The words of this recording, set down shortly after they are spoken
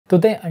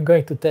Today I'm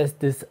going to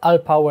test this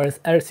ALLPOWERS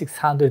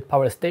R600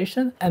 power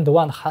station and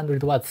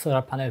 100 watt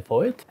solar panel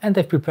for it, and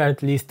I've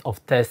prepared a list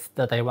of tests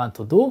that I want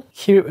to do.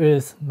 Here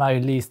is my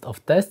list of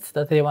tests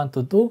that I want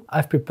to do.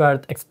 I've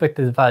prepared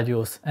expected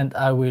values and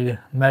I will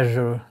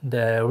measure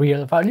the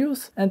real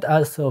values, and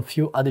also a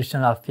few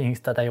additional things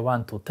that I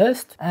want to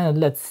test. And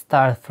let's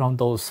start from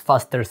those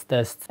faster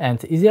tests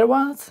and easier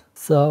ones.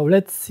 So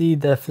let's see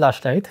the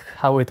flashlight,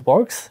 how it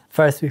works.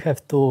 First we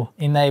have to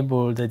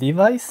enable the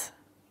device.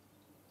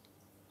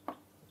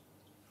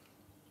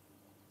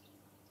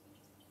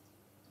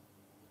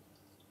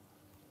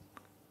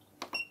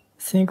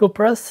 Single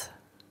press.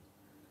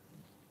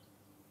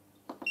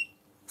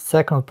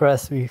 Second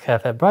press we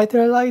have a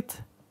brighter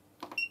light.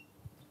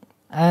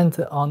 And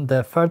on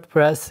the third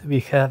press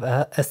we have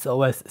a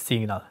SOS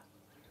signal.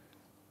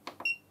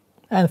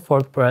 And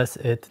fourth press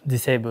it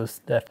disables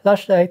the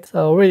flashlight.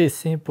 So really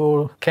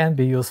simple, can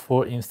be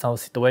useful in some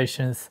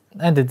situations,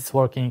 and it is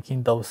working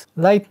in those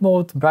light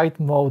mode,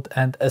 bright mode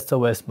and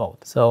SOS mode.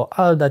 So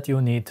all that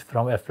you need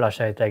from a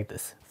flashlight like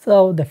this.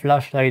 So the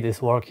flashlight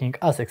is working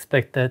as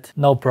expected,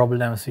 no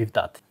problems with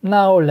that.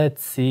 Now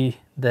let's see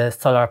the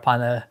solar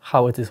panel,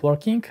 how it is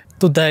working.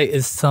 Today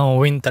is some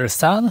winter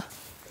sun.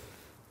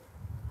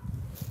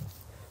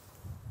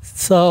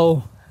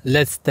 So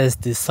let's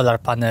test this solar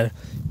panel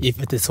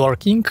if it is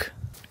working.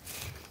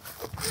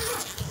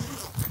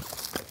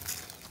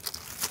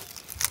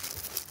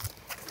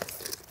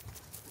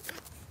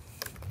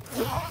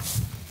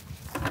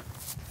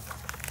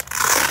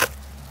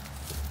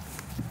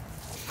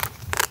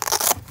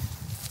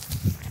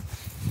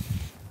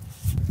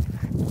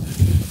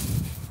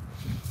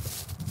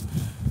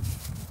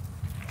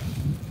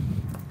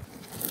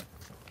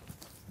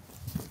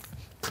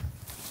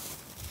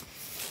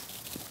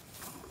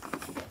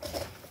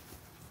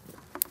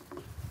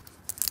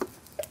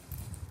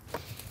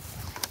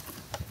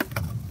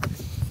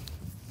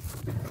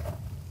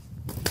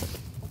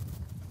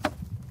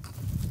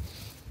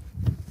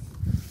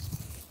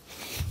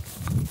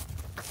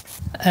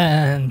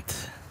 And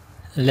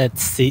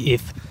let's see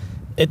if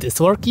it is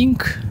working.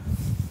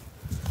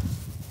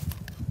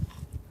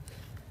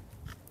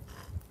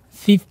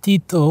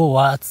 52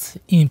 watts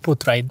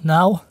input right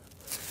now.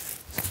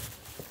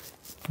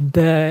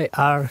 There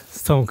are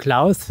some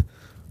clouds,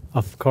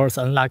 of course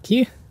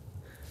unlucky,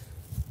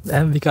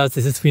 and because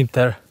this is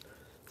winter,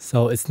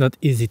 so it's not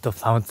easy to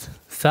find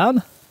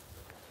sun.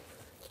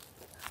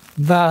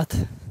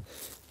 But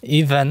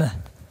even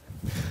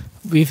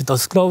with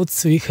those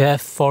clouds we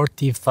have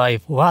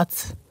 45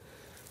 watts,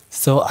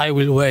 so I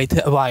will wait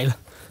a while,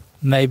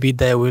 maybe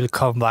they will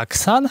come back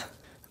sun.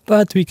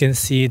 But we can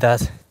see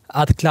that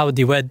at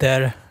cloudy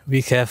weather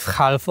we have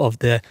half of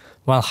the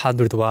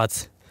 100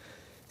 watts,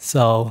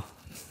 so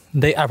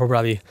they are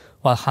probably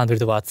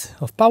 100 watts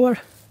of power.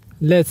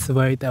 Let's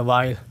wait a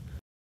while.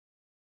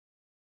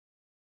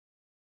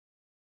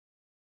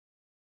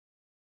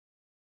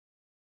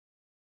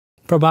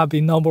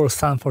 Probably no more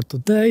sun for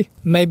today.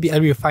 Maybe I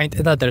will find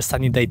another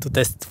sunny day to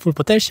test full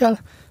potential,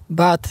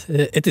 but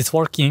it is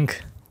working,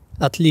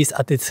 at least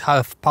at its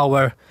half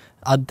power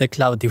at the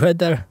cloudy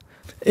weather.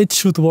 It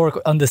should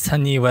work on the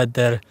sunny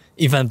weather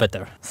even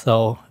better.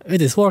 So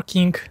it is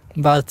working,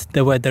 but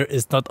the weather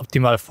is not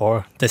optimal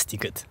for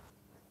testing it.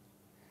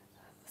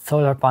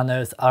 Solar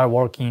panels are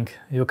working.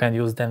 You can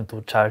use them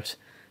to charge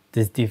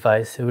this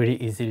device really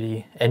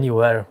easily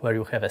anywhere where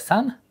you have a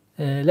sun.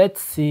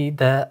 Let's see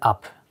the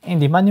app. In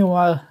the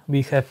manual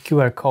we have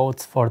QR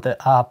codes for the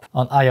app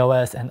on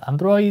iOS and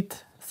Android,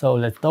 so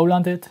let's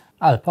download it.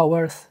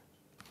 ALLPOWERS.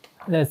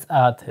 Let's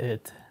add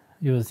it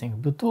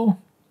using Bluetooth.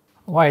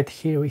 Right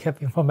here we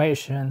have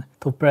information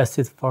to press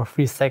it for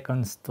 3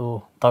 seconds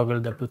to toggle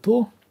the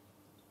Bluetooth.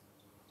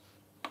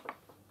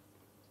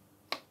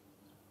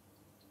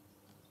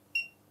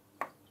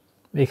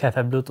 We have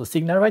a Bluetooth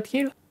signal right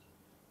here,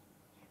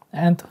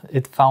 and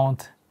it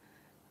found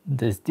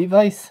this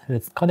device.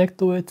 Let's connect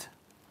to it.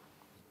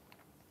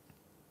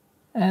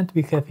 And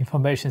we have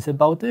information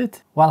about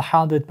it.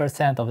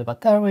 100% of the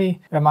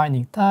battery,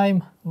 remaining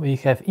time. We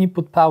have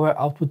input power,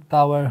 output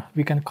power.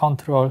 We can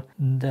control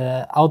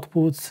the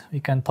outputs.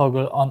 We can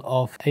toggle on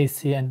off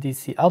AC and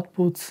DC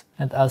outputs,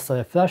 and also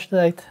a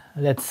flashlight.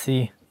 Let's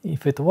see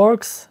if it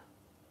works.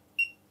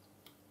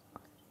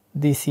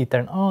 DC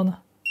turn on,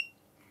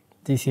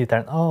 DC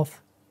turn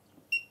off,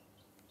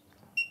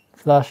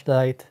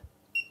 flashlight,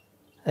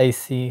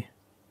 AC.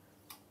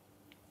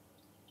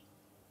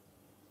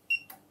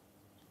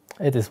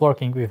 It is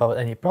working without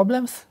any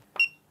problems.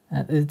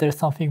 And is there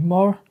something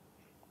more?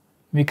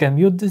 We can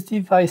mute this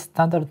device,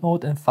 standard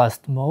mode and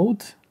fast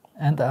mode,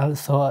 and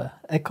also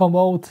eco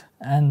mode,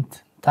 and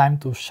time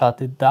to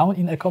shut it down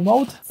in eco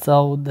mode.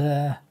 So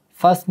the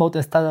fast mode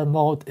and standard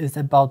mode is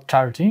about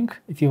charging,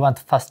 if you want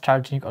fast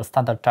charging or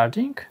standard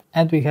charging.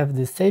 And we have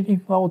this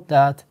saving mode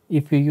that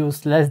if we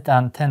use less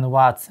than 10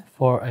 watts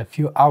for a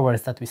few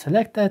hours that we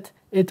selected,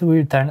 it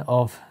will turn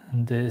off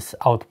this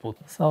output.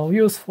 So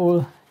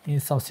useful in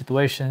some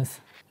situations.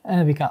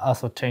 And we can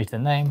also change the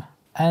name.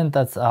 And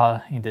that's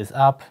all in this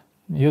app.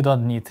 You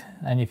don't need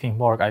anything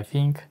more, I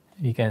think.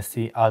 you can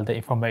see all the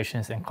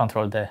informations and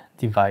control the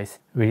device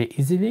really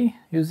easily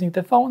using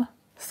the phone.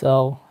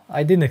 So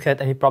I didn't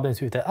have any problems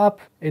with the app.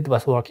 It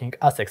was working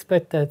as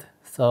expected,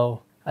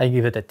 so I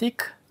give it a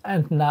tick.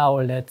 And now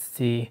let's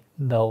see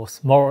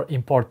those more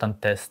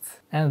important tests.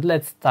 And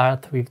let's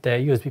start with the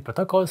USB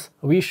protocols.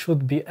 We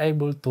should be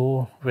able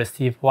to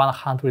receive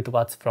 100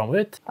 watts from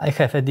it. I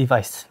have a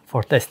device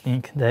for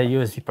testing the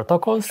USB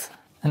protocols,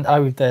 and I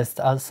will test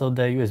also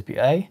the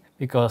USB-A,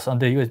 because on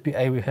the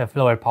USB-A we have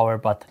lower power,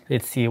 but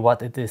let's see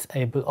what it is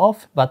able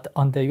of. But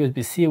on the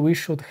USB-C we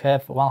should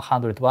have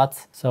 100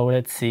 watts, so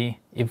let's see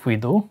if we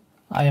do.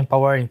 I am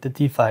powering the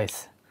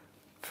device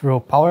through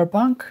power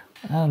bank,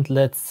 and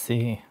let's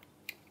see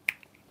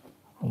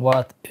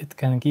what it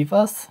can give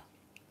us.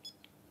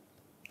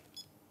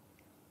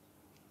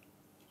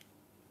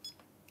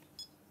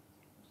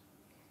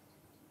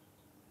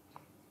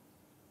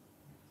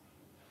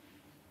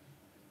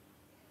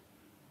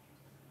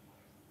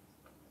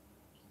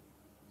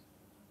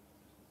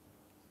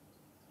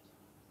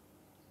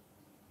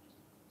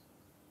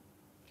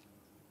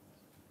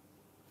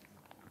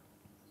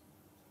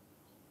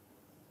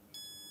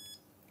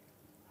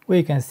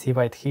 We can see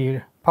right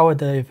here, power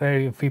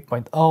delivery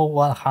 3.0,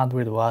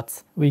 100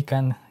 watts. We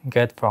can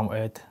get from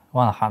it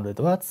 100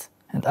 watts.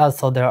 And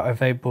also there are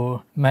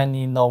available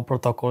many known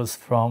protocols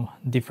from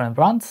different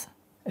brands.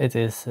 It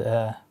is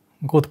a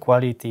good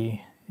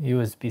quality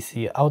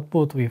USB-C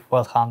output with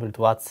 100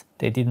 watts.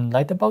 They didn't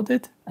lie about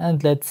it.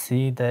 And let's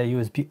see the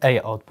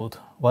USB-A output,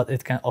 what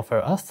it can offer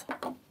us.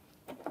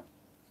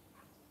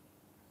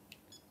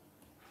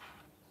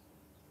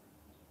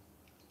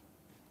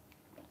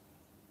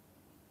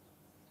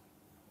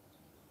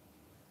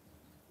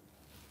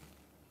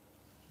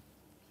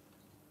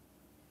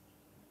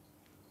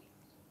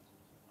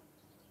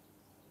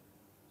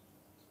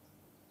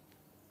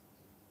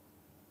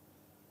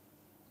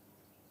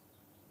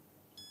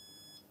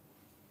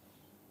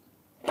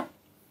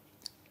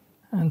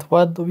 And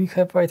what do we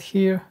have right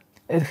here?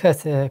 It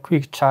has a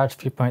quick charge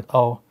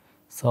 3.0,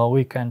 so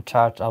we can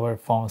charge our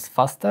phones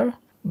faster.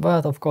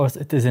 But of course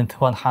it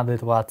isn't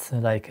 100 watts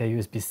like a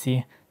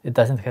USB-C. It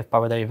doesn't have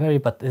power delivery,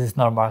 but this is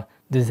normal.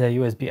 This is a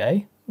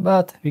USB-A.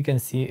 But we can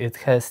see it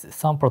has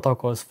some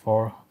protocols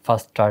for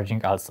fast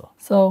charging also.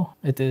 So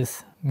it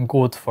is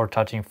good for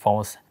charging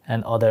phones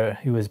and other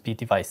USB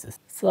devices.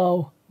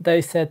 So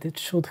they said it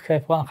should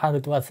have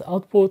 100 watts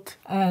output,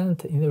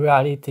 and in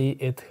reality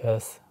it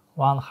has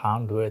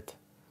 100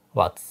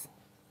 watts.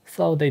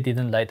 So they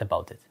didn't lie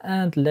about it.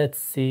 And let's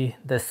see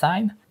the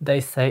Sine. They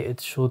say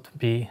it should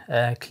be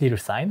a clear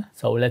Sine.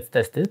 So let's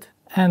test it.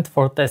 And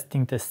for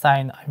testing the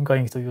Sine, I'm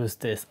going to use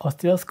this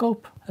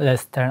oscilloscope.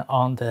 Let's turn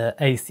on the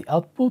AC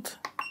output.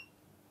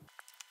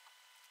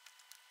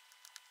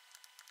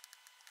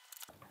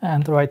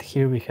 And right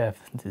here we have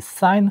this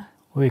Sine.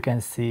 We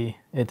can see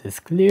it is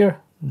clear.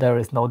 There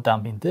is no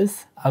dump in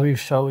this. I will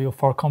show you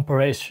for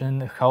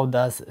comparison how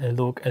does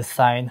look a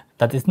Sine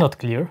that is not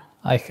clear.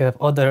 I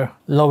have other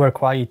lower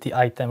quality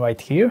item right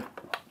here.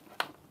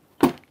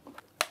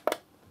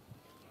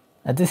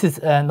 And this is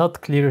a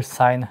not clear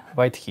Sine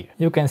right here.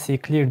 You can see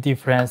clear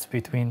difference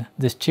between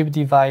this cheap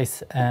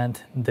device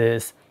and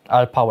this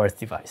ALLPOWERS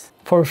device.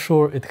 For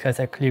sure it has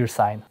a clear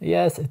Sine.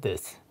 Yes, it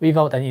is,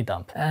 without any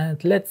dump.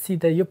 And let's see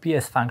the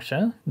UPS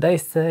function. They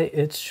say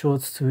it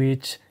should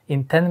switch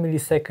in 10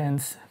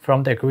 milliseconds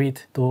from the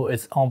grid to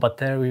its own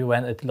battery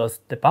when it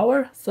lost the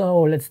power.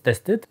 So let's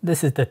test it.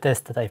 This is the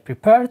test that I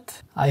prepared.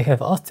 I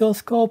have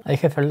oscilloscope. I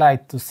have a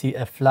light to see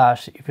a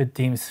flash if it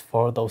dims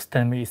for those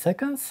 10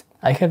 milliseconds.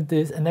 I have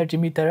this energy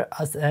meter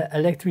as an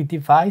electric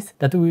device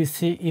that we will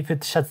see if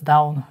it shuts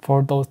down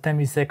for those 10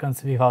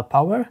 milliseconds without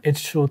power. It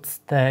should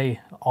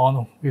stay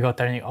on without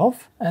turning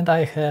off. And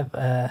I have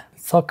a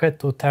socket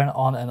to turn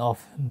on and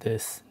off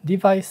this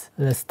device.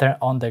 Let's turn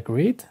on the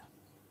grid.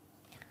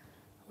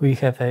 We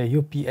have a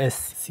UPS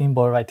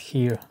symbol right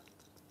here.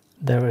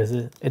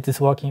 It is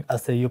working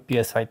as a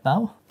UPS right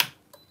now.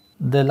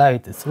 The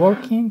light is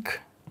working.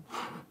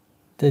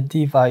 The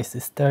device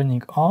is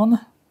turning on.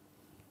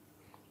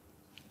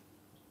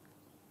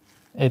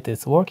 It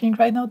is working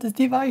right now, this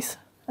device.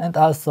 And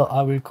also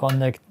I will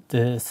connect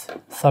this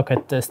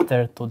socket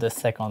tester to the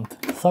second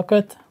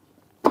socket.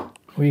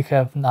 We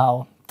have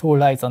now two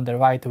lights on the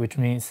right, which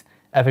means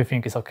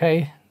everything is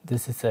okay.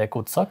 This is a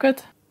good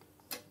socket.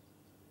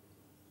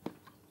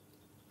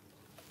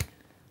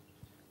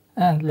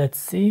 And let's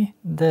see,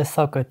 the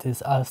socket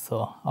is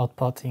also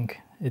outputting.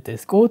 It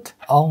is good.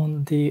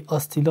 On the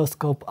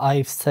oscilloscope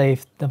I've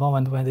saved the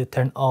moment when it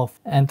turned off,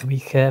 and we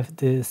have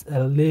this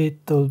a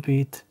little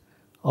bit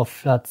of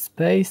flat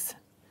space.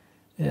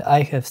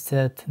 I have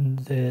set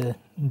the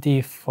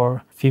diff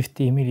for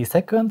 50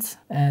 milliseconds,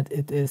 and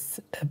it is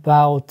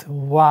about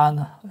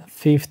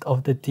 1/5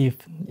 of the diff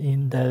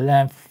in the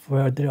length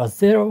where there is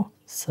 0.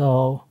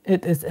 So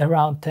it is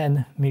around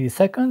 10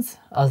 milliseconds,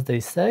 as they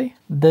say.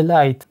 The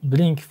light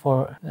blinked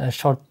for a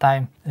short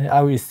time.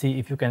 I will see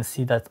if you can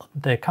see that on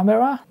the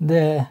camera.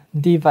 The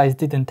device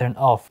didn't turn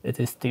off, it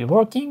is still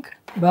working.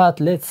 But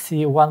let's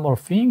see one more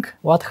thing.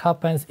 What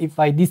happens if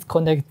I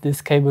disconnect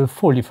this cable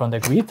fully from the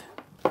grid?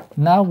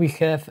 Now we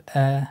have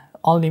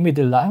only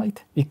middle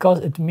light,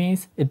 because it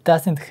means it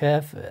doesn't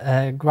have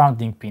a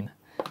grounding pin.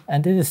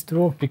 And this is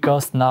true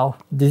because now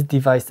this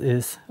device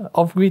is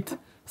off-grid,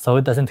 so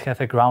it doesn't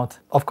have a ground.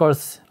 Of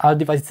course, our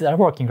devices are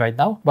working right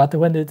now, but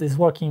when it is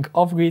working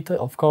off-grid,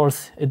 of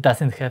course, it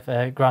doesn't have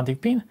a grounding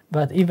pin.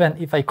 But even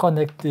if I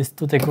connect this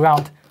to the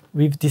ground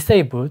with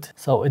disabled,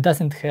 so it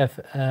doesn't have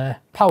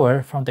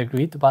power from the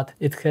grid, but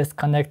it has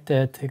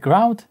connected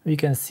ground, we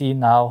can see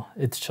now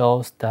it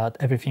shows that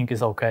everything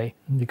is okay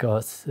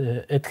because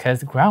it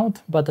has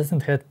ground but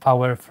doesn't have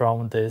power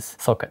from this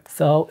socket.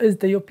 So is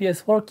the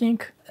UPS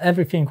working?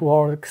 Everything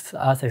works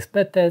as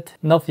expected,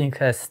 nothing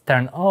has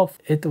turned off.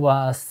 It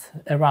was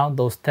around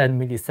those 10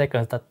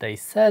 milliseconds that they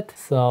said,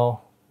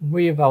 so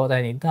without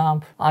any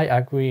dump, I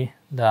agree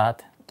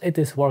that it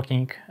is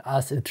working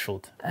as it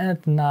should. And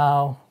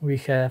now we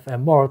have a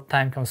more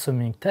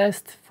time-consuming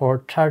test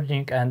for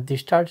charging and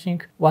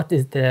discharging. What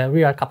is the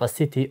real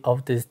capacity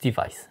of this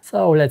device?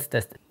 So let's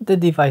test it. The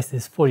device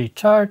is fully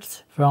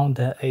charged from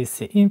the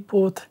AC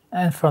input,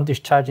 and from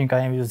discharging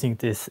I am using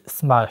this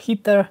small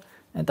heater,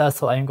 and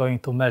also I am going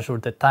to measure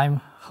the time,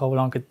 how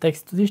long it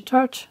takes to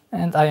discharge,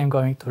 and I am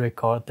going to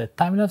record the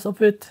time lapse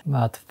of it.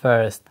 But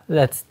first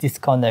let's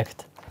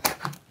disconnect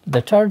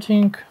the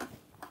charging.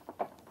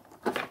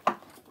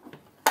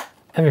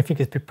 Everything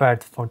is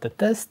prepared for the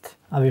test.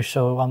 I will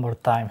show one more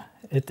time.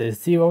 It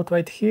is zeroed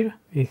right here.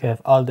 We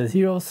have all the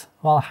zeros,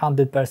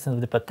 100% of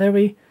the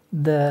battery.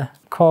 The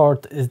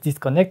cord is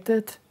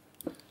disconnected,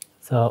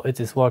 so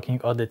it is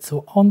working on its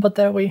own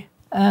battery.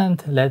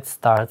 And let's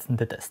start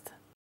the test.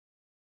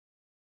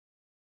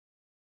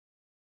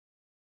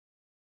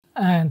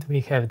 And we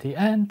have the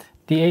end.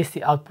 The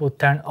AC output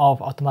turned off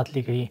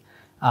automatically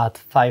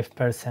at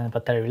 5%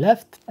 battery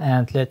left.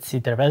 And let's see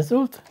the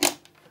result.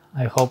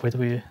 I hope it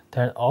will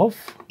turn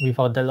off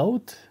without the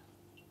load.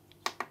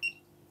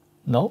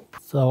 Nope.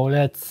 So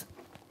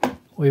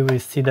we will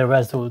see the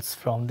results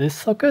from this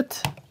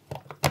socket.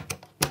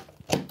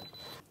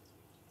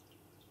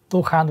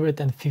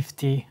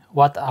 250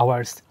 watt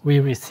hours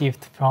we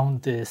received from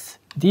this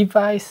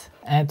device,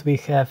 and we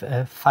have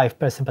a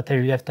 5%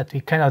 battery left that we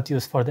cannot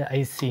use for the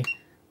AC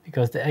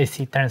because the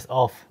AC turns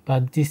off,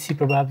 but DC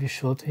probably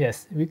should.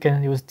 Yes, we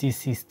can use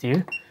DC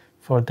still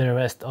for the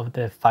rest of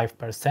the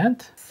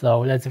 5%. So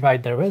let's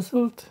write the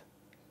result.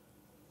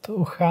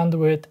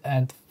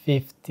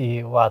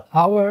 250 watt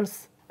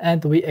hours,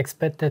 and we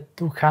expected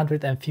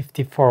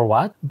 254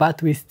 watt,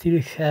 but we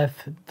still have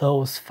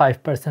those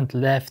 5%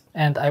 left,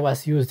 and I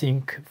was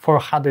using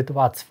 400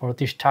 watts for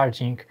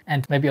discharging,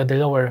 and maybe on the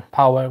lower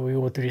power we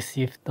would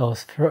receive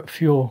those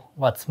few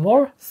watts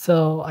more.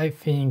 So I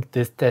think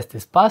this test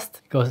is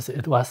passed because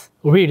it was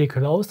really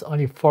close,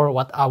 only 4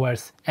 watt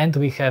hours, and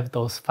we have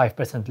those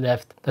 5%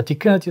 left that we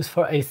cannot use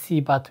for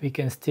AC, but we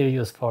can still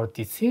use for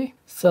DC.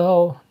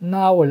 So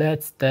now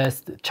let's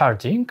test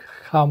charging,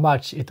 how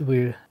much it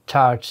will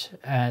charge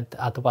and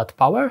at what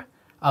power.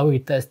 I will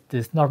test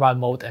this normal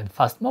mode and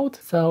fast mode.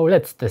 So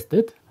let's test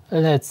it.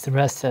 Let's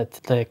reset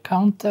the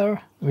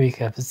counter. We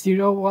have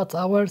 0 watt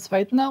hours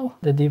right now.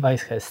 The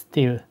device has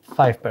still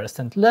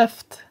 5%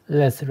 left.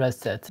 Let's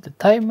reset the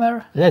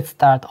timer. Let's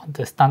start on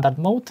the standard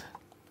mode.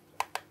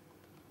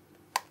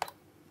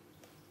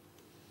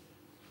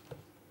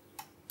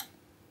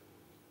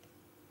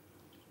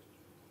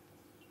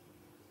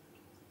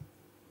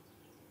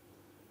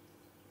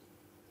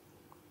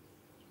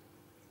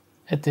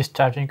 It is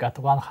charging at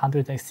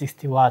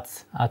 160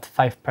 watts at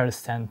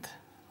 5%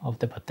 of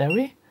the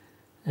battery.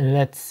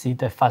 Let's see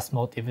the fast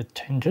mode if it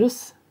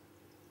changes.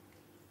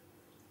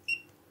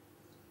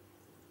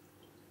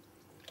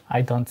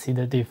 I don't see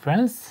the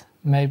difference.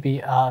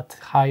 Maybe at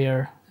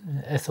higher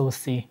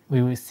SOC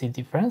we will see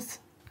difference.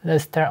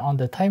 Let's turn on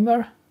the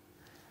timer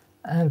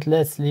and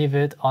let's leave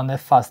it on a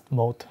fast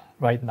mode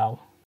right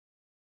now.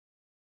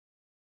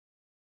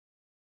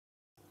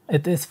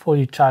 It is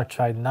fully charged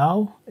right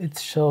now. It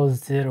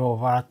shows 0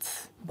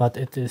 watts, but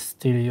it is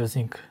still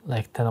using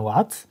like 10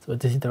 watts. So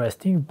this is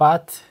interesting,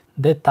 but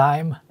the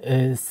time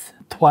is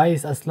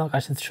twice as long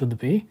as it should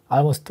be,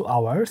 almost 2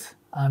 hours.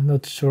 I'm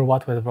not sure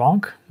what went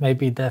wrong.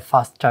 Maybe the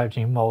fast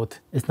charging mode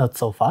is not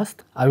so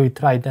fast. I will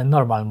try the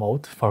normal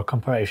mode for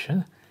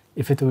comparison,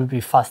 if it will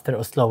be faster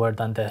or slower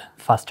than the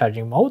fast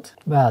charging mode.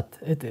 But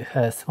it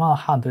has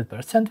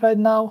 100% right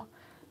now.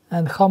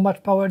 And how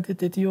much power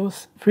did it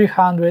use?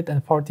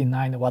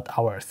 349 watt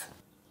hours.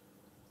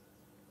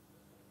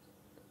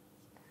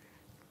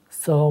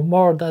 So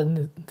more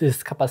than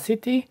this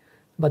capacity,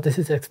 but this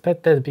is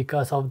expected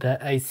because of the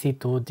AC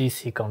to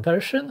DC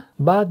conversion.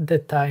 But the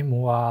time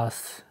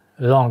was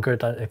longer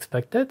than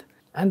expected.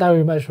 And I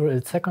will measure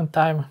it second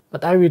time,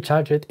 but I will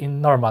charge it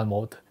in normal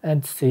mode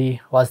and see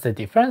what's the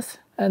difference.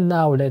 And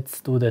now let's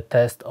do the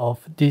test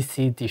of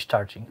DC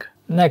discharging.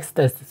 Next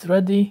test is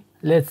ready.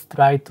 Let's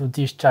try to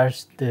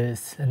discharge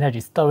this energy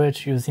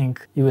storage using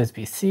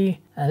USB-C,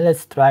 and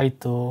let's try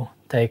to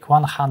take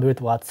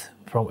 100 watts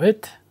from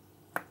it.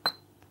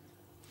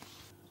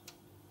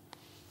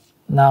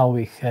 Now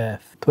we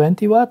have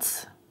 20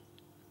 watts,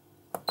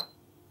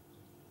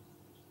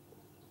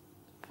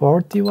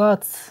 40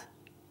 watts,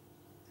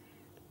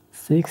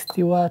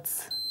 60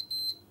 watts,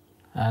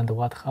 and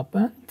what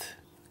happened?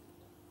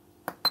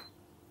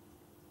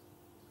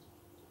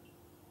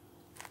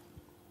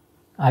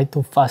 I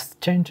too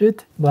fast changed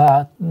it,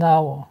 but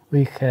now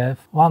we have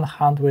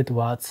 100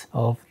 watts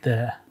of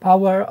the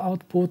power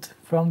output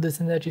from this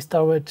energy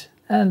storage,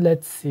 and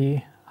let's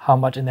see how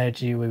much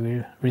energy we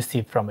will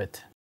receive from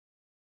it.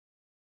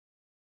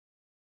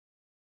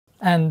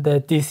 And the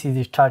DC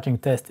discharging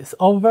test is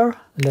over.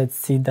 Let's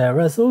see the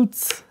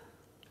results.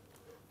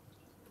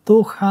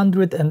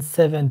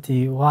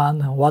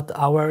 271 watt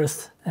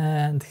hours,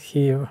 and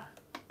here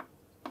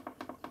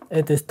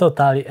it is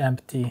totally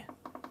empty.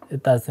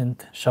 It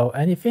doesn't show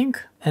anything,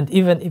 and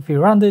even if we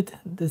run it,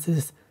 this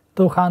is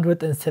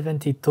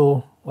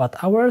 272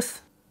 watt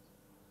hours.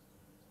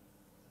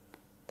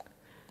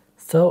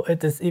 So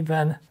it is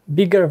even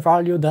bigger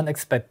value than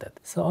expected.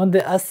 So on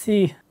the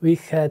AC we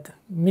had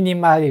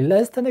minimally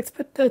less than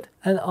expected,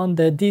 and on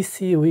the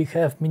DC we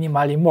have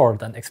minimally more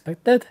than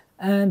expected.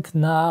 And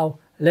now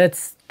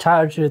let's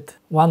charge it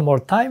one more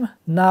time,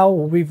 now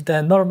with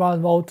the normal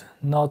mode,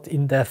 not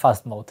in the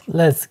fast mode.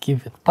 Let's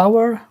give it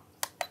power.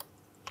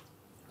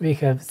 We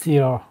have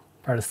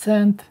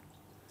 0%,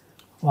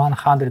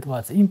 100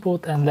 watts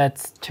input, and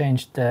let's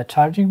change the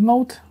charging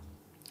mode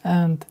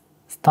and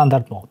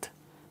standard mode.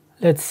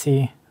 Let's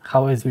see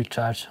how it will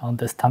charge on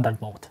the standard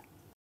mode.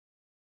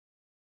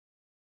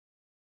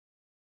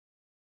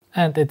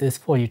 And it is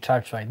fully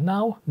charged right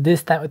now.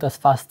 This time it was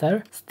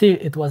faster. Still,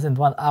 it wasn't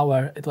 1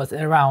 hour, it was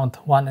around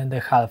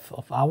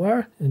 1.5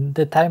 hours.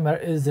 The timer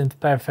isn't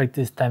perfect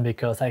this time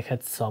because I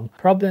had some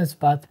problems,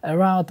 but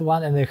around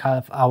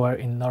 1.5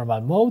 hours in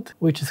normal mode,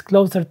 which is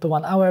closer to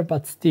 1 hour,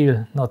 but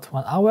still not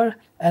 1 hour.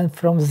 And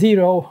from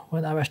 0,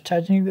 when I was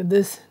charging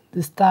this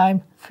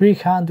time,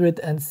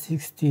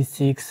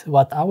 366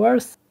 watt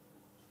hours.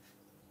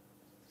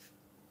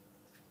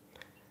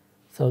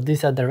 So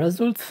these are the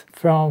results.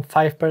 From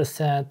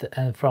 5%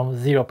 and from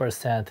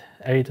 0%,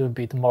 a little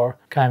bit more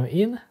came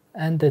in,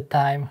 and the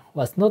time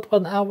was not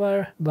 1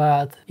 hour,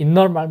 but in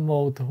normal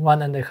mode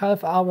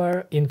 1.5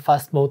 hours, in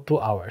fast mode 2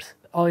 hours.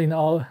 All in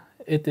all,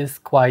 it is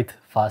quite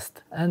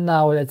fast. And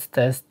now let's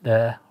test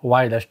the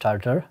wireless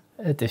charger.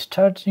 It is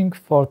charging,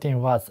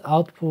 14 watts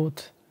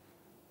output.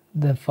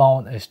 The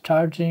phone is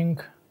charging.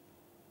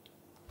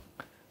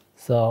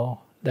 So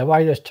the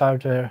wireless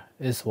charger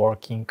is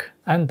working.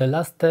 And the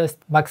last test,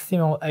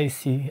 maximum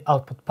AC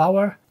output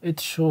power. It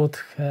should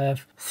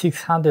have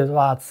 600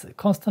 watts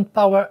constant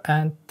power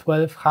and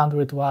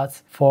 1200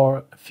 watts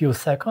for a few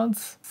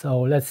seconds.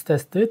 So let's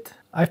test it.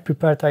 I've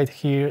prepared right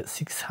here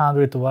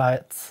 600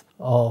 watts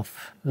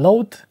of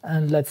load,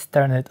 and let's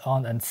turn it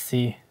on and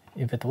see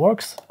if it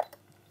works.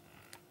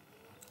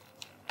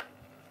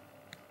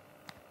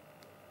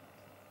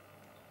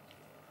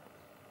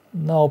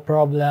 No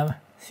problem,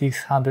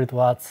 600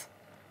 watts.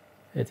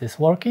 It is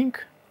working.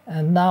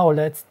 And now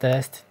let's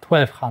test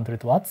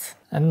 1200 watts.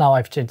 And now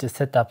I've changed the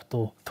setup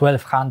to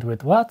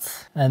 1200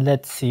 watts. And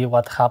let's see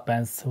what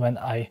happens when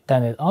I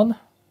turn it on.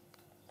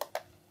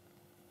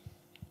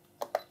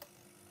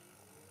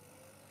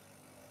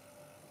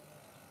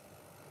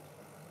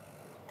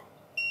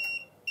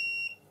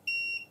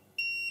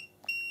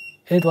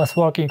 It was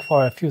working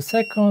for a few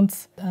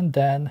seconds, and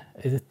then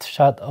it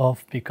shut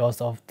off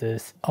because of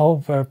this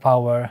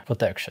overpower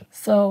protection.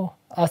 So,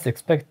 as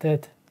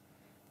expected,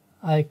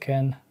 I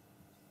can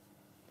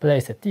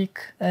place a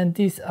tick, and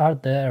these are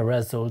the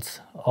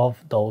results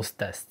of those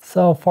tests.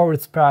 So for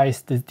its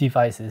price, this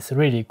device is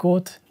really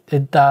good.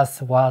 It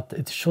does what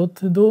it should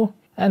do,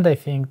 and I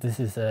think this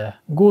is a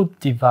good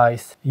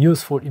device,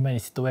 useful in many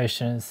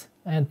situations,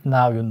 and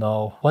now you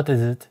know what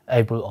is it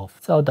able of.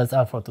 So that's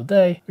all for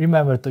today.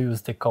 Remember to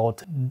use the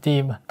code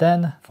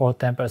DIM10 for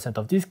 10%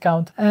 of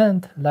discount,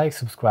 and like,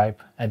 subscribe,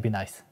 and be nice.